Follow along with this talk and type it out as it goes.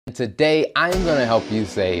Today, I'm going to help you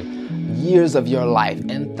save years of your life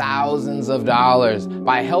and thousands of dollars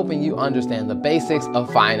by helping you understand the basics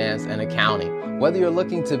of finance and accounting. Whether you're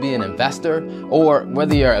looking to be an investor, or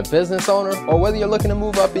whether you're a business owner, or whether you're looking to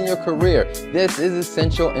move up in your career, this is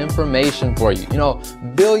essential information for you. You know,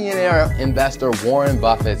 billionaire investor Warren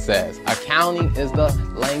Buffett says, accounting is the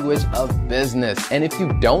language of business. And if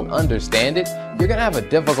you don't understand it, you're going to have a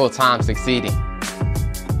difficult time succeeding.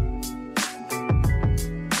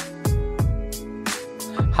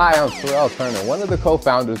 Hi, I'm Terrell Turner, one of the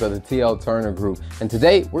co-founders of the TL Turner Group, and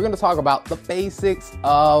today we're going to talk about the basics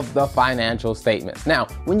of the financial statements. Now,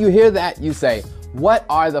 when you hear that, you say, what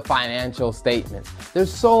are the financial statements?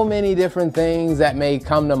 There's so many different things that may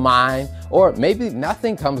come to mind, or maybe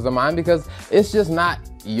nothing comes to mind because it's just not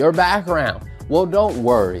your background. Well, don't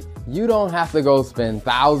worry. You don't have to go spend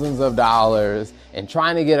thousands of dollars and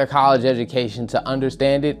trying to get a college education to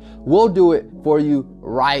understand it. We'll do it for you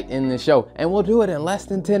right in the show, and we'll do it in less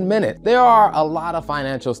than 10 minutes. There are a lot of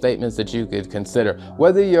financial statements that you could consider,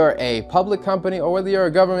 whether you're a public company or whether you're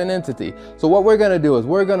a government entity. So what we're gonna do is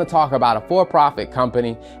we're gonna talk about a for-profit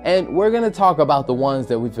company, and we're gonna talk about the ones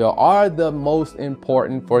that we feel are the most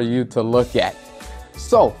important for you to look at.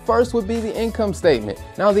 So first would be the income statement.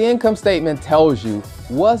 Now the income statement tells you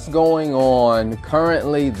what's going on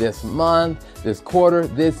currently this month, this quarter,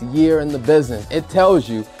 this year in the business. It tells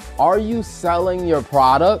you, are you selling your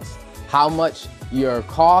products, how much your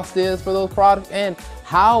cost is for those products, and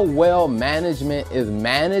how well management is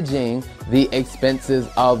managing the expenses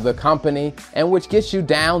of the company, and which gets you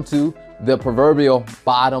down to the proverbial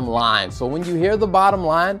bottom line. So when you hear the bottom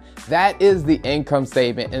line, that is the income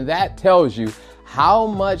statement, and that tells you how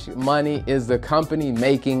much money is the company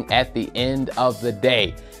making at the end of the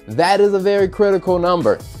day. That is a very critical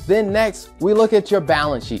number. Then next, we look at your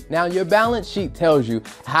balance sheet. Now, your balance sheet tells you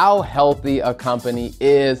how healthy a company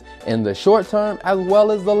is in the short term as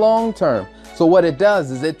well as the long term. So what it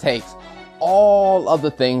does is it takes all of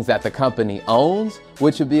the things that the company owns,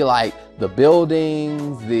 which would be like the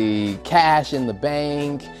buildings, the cash in the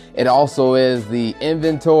bank. It also is the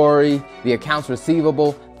inventory, the accounts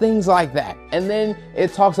receivable, things like that. And then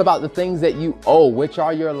it talks about the things that you owe, which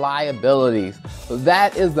are your liabilities.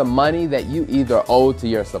 That is the money that you either owe to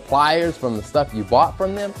your suppliers from the stuff you bought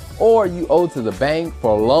from them, or you owe to the bank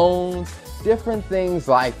for loans, different things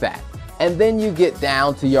like that. And then you get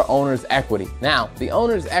down to your owner's equity. Now, the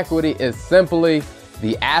owner's equity is simply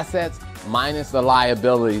the assets minus the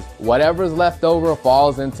liabilities. Whatever's left over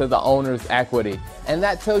falls into the owner's equity. And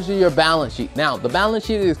that tells you your balance sheet. Now, the balance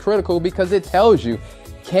sheet is critical because it tells you,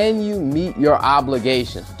 can you meet your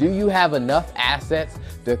obligations? Do you have enough assets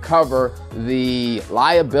to cover the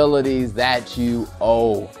liabilities that you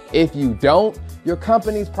owe? If you don't, your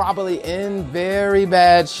company's probably in very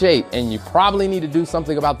bad shape, and you probably need to do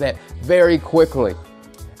something about that very quickly.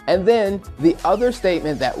 And then the other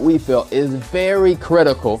statement that we feel is very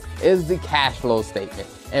critical is the cash flow statement.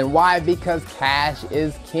 And why? Because cash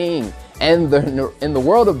is king. And in the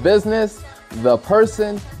world of business, the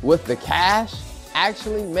person with the cash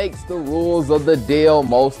actually makes the rules of the deal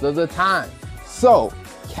most of the time. So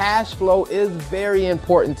cash flow is very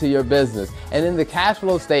important to your business. And in the cash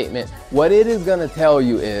flow statement, what it is going to tell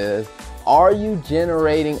you is, are you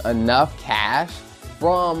generating enough cash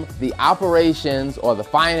from the operations or the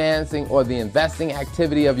financing or the investing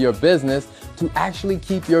activity of your business to actually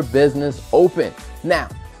keep your business open? Now,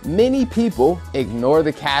 many people ignore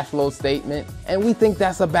the cash flow statement, and we think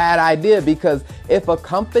that's a bad idea, because if a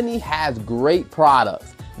company has great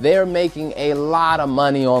products, they're making a lot of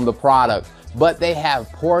money on the products, but they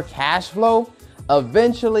have poor cash flow,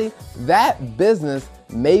 eventually that business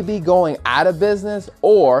may be going out of business,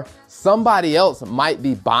 or somebody else might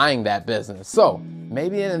be buying that business. So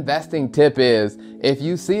maybe an investing tip is, if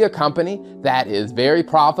you see a company that is very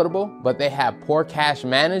profitable, but they have poor cash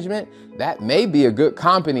management, that may be a good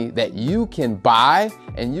company that you can buy,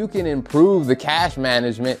 and you can improve the cash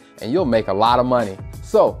management, and you'll make a lot of money.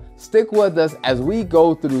 So stick with us as we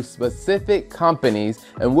go through specific companies,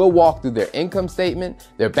 and we'll walk through their income statement,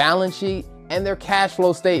 their balance sheet, and their cash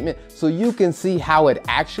flow statement, so you can see how it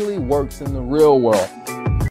actually works in the real world.